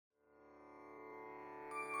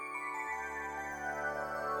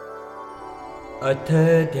अथ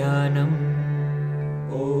ध्यानम्।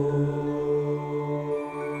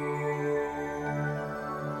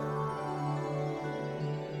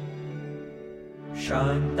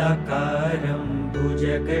 शान्ताकारं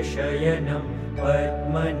भुजगशयनं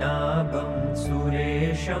पद्मनाभं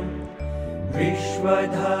सुरेशं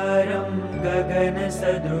विश्वधारं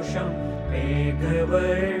गगनसदृशं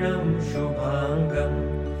मेघवर्णं शुभांगं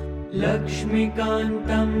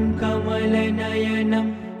लक्ष्मीकान्तं कमलनयनं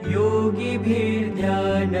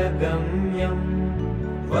योगिभिर्ध्यानगम्यं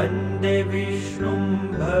वन्दे विष्णुं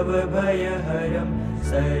भवभयहरं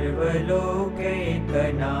सर्वलोकैकनाथं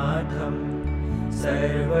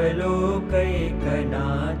सर्वलोकैकनाथं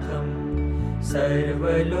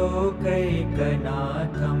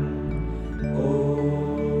सर्वलोकैकनाथम्।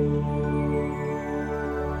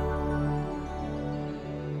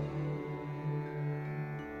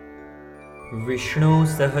 विष्णु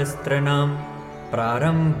सहस्रनाम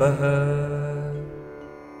प्रारंभः।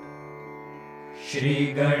 श्री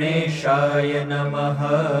गणेशाय नमः।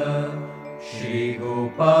 श्री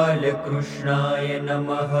गोपालकृष्णाय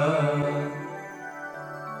नमः।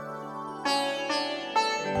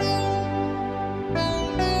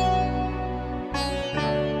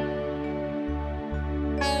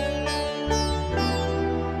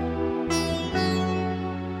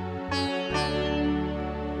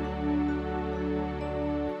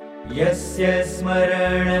 यस्य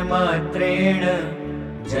स्मरणमात्रेण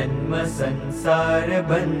जन्म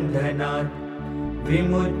संसारबन्धनात्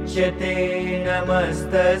विमुच्यते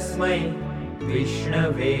नमस्तस्मै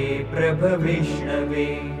विष्णवे प्रभविष्णवे।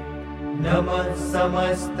 नमः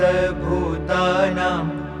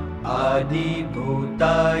समस्तभूतानाम्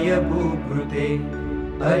आदिभूताय भूभृते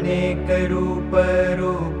अनेकरूपरूपाय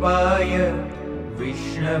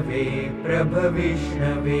विष्णवे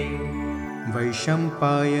प्रभविष्णवे।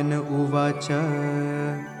 वैशम्पायन उवाच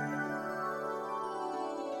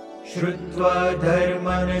श्रुत्वा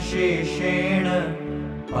धर्मनशेषेण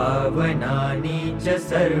पावनानि च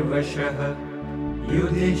सर्वशः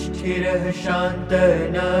युधिष्ठिरः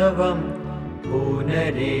शान्तनवं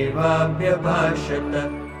पुनरेवाभ्यभाषत।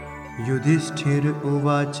 युधिष्ठिर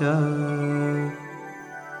उवाच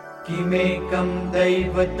किमेकं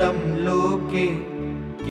दैवतं लोके